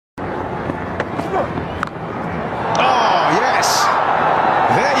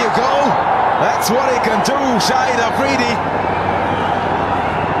Shahid Afridi.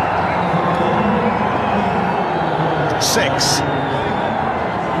 6.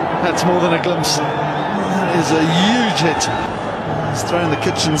 That's more than a glimpse. That is a huge hit. He's thrown the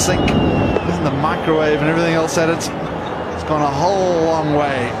kitchen sink and the microwave and everything else at it. It's gone a whole long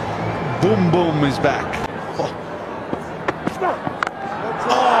way. Boom, boom is back.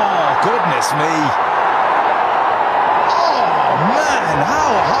 Oh, goodness me. Oh, man,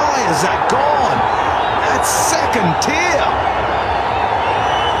 how high has that gone? That's second tier.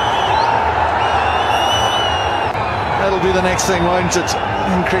 That'll be the next thing, won't it?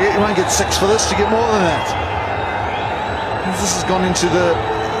 In cricket, you won't get 6 for this, you get more than that. This has gone into the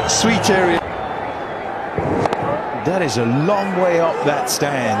sweet area. That is a long way up that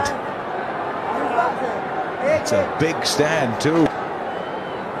stand. It's a big stand too.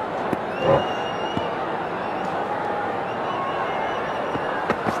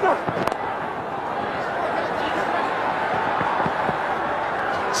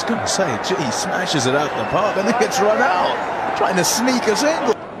 I was going to say, gee, he smashes it out the park and then gets run out, trying to sneak a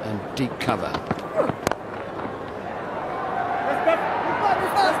single. And deep cover.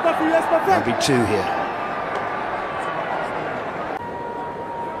 There'll be 2 here.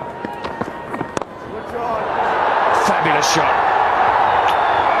 Fabulous shot.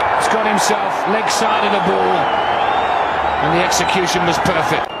 He's got himself leg side of the ball, and the execution was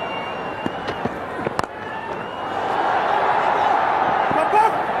perfect.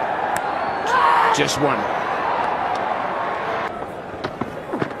 Just one.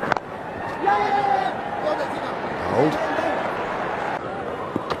 Hold.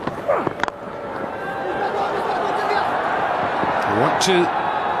 Want to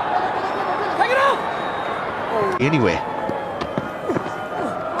take it off anywhere.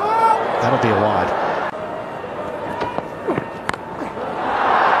 That'll be a wide.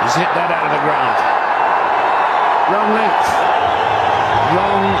 He's hit that out of the ground. Wrong length.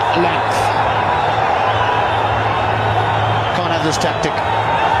 Wrong length. Can't have this tactic.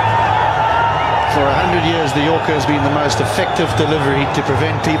 For 100 years, the Yorker has been the most effective delivery to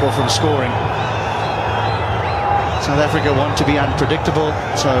prevent people from scoring. South Africa want to be unpredictable,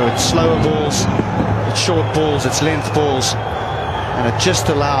 so it's slower balls, it's short balls, it's length balls, and it just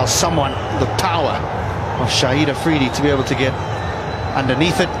allows someone the power of Shahid Afridi to be able to get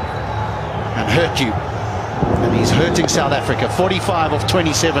underneath it and hurt you. And he's hurting South Africa. 45 of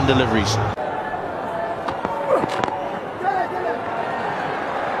 27 deliveries.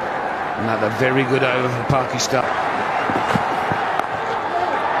 Another very good over for Pakistan.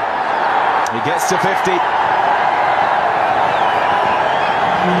 He gets to 50.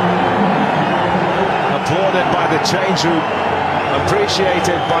 Applauded by the change room,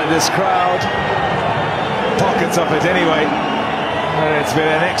 appreciated by this crowd. Pockets of it anyway. And it's been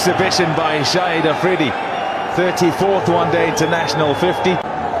an exhibition by Shahid Afridi. 34th one-day international 50.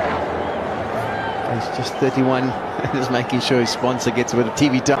 He's just 31, just making sure his sponsor gets a bit of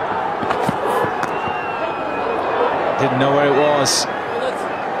TV time. Didn't know where it was.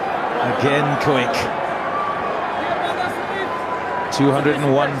 Again quick.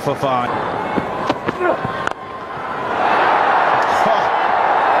 201 for 5. Oh.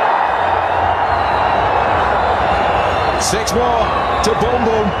 6 more to boom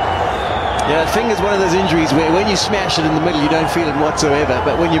boom. Yeah, I think it's one of those injuries where when you smash it in the middle you don't feel it whatsoever,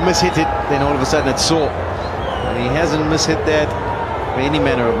 but when you mishit it then all of a sudden it's sore. And he hasn't mishit that by any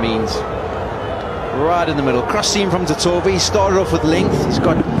manner of means. Right in the middle. Cross seam from Tatorbi. He started off with length. He's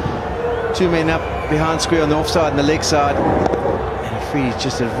got 2 men up behind square on the offside and the leg side. And Afridi's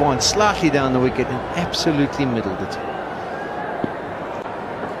just advanced slightly down the wicket and absolutely middled it.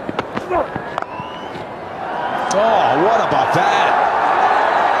 Oh, what about that?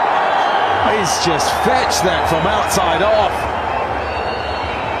 He's just fetched that from outside off.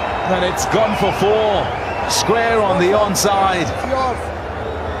 And it's gone for 4. Square on the onside.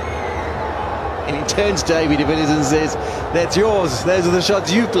 And he turns to David de Villiers and says, "That's yours. Those are the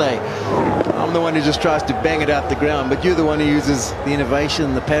shots you play. I'm the one who just tries to bang it out the ground, but you're the one who uses the innovation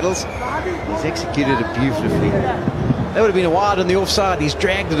and the pedals." He's executed it beautifully. That would have been a wide on the offside. He's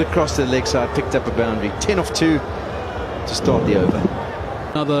dragged it across the leg side, picked up a boundary. 10 off 2 to start the over.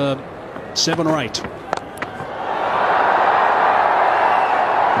 Another 7 or 8.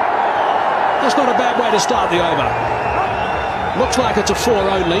 That's not a bad way to start the over. Looks like it's a 4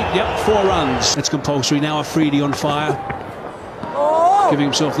 only. Yep, 4 runs. It's compulsory now. Afridi on fire. Giving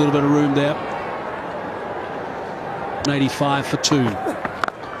himself a little bit of room there. 85 for 2.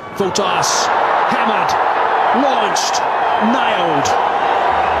 Full toss. Hammered. Launched. Nailed.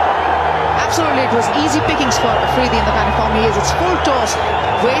 Absolutely, it was easy pickings for Afridi in the kind of form he is. It's full toss,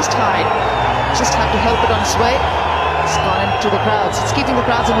 waist high. Just had to help it on its way. It's gone into the crowds. It's keeping the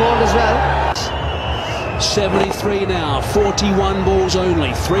crowds involved as well. 73 now, 41 balls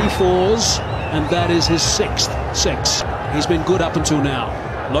only, 3 fours, and that is his 6th 6. He's been good up until now.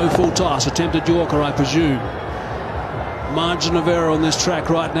 Low full toss, attempted Yorker, I presume. Margin of error on this track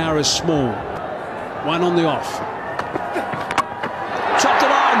right now is small. 1 on the off. Chopped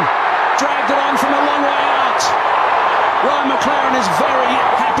it on, dragged it on from a long way out. Ryan McLaren is very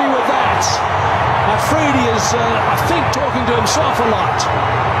happy with that. Afridi is, I think, talking to himself a lot.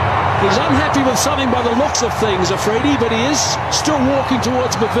 He's unhappy with something by the looks of things, Afridi, but he is still walking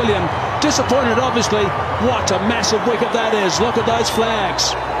towards the pavilion. Disappointed, obviously. What a massive wicket that is. Look at those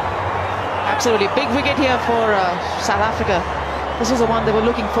flags. Absolutely. Big wicket here for South Africa. This was the one they were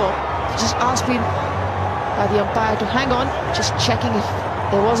looking for. Just asked me by the umpire to hang on. Just checking if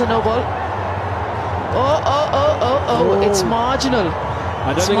there was a no ball. Oh. It's marginal.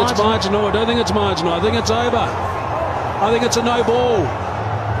 I don't think it's marginal. I don't think it's marginal. I think it's over. I think it's a no ball.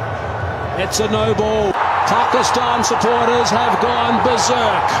 It's a no ball. Pakistan supporters have gone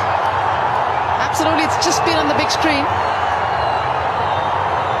berserk. Absolutely, it's just been on the big screen.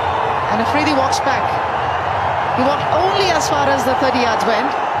 And Afridi walks back. He walked only as far as the 30 yards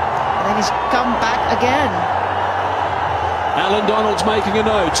went. And then he's come back again. Alan Donald's making a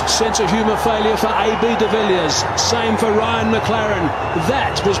note. Sense of humour failure for AB de Villiers. Same for Ryan McLaren.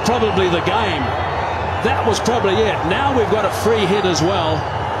 That was probably the game. That was probably it. Now we've got a free hit as well.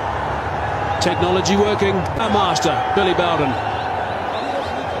 Technology working. Our master, Billy Bowden.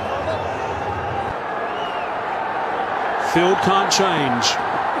 Field can't change.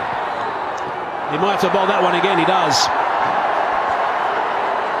 He might have to bowl that one again. He does.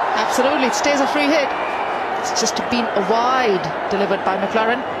 Absolutely, it stays a free hit. It's just been a wide delivered by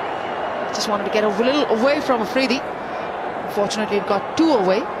McLaren. Just wanted to get a little away from Afridi. Unfortunately, it got 2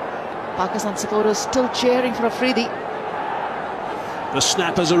 away. Pakistan supporters still cheering for Afridi. The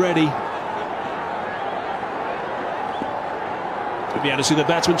snappers are ready. We'll be able to see the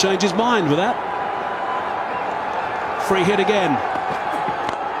batsman change his mind with that. Free hit again.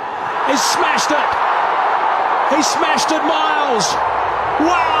 He's smashed it. He smashed it, Miles.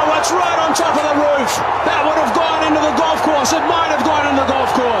 Wow, it's right on top of the roof. That would have gone into the golf course. It might have gone into the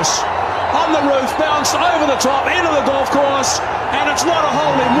golf course. On the roof, bounced over the top, into the golf course. And it's not a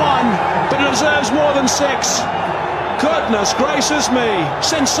hole-in-one, but it deserves more than 6. Goodness gracious me.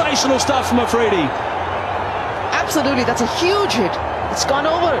 Sensational stuff from Afridi. Absolutely, that's a huge hit. It's gone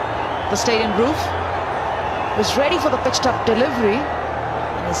over the stadium roof. Was ready for the pitched up delivery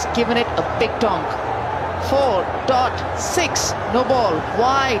and has given it a big donk. 4.6, no ball,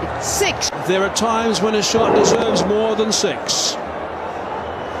 wide, 6. There are times when a shot deserves more than 6.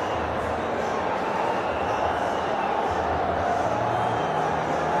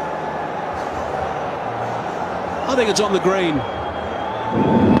 I think it's on the green.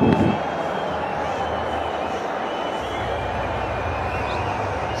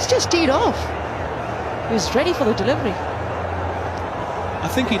 It's just teed off. He was ready for the delivery. I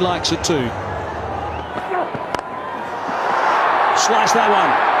think he likes it too. Slice that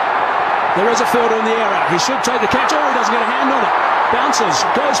one. There is a fielder in the area. He should take the catch. Oh, he doesn't get a hand on it. Bounces.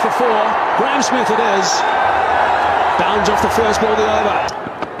 Goes for 4. Graham Smith it is. Bounds off the first ball of the over.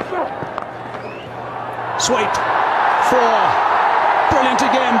 Sweep. 4. Brilliant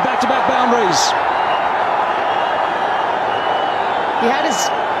again. Back-to-back boundaries. He had his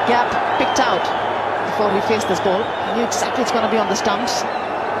gap picked out before he faced this ball. He knew exactly it's going to be on the stumps.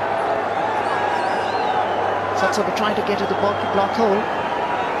 So we're trying to get to the block hole.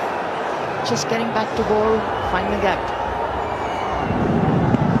 Just getting back to ball, finding the gap.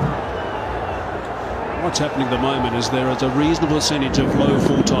 What's happening at the moment is there is a reasonable percentage of low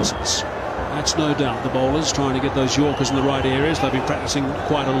full tosses. That's no doubt. The bowlers trying to get those Yorkers in the right areas. They've been practicing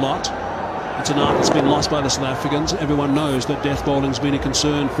quite a lot. It's an art that's been lost by the South Africans. Everyone knows that death bowling's been a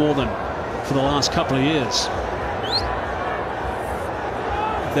concern for them for the last couple of years.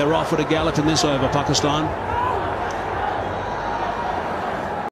 They're offered a gallop in this over, Pakistan.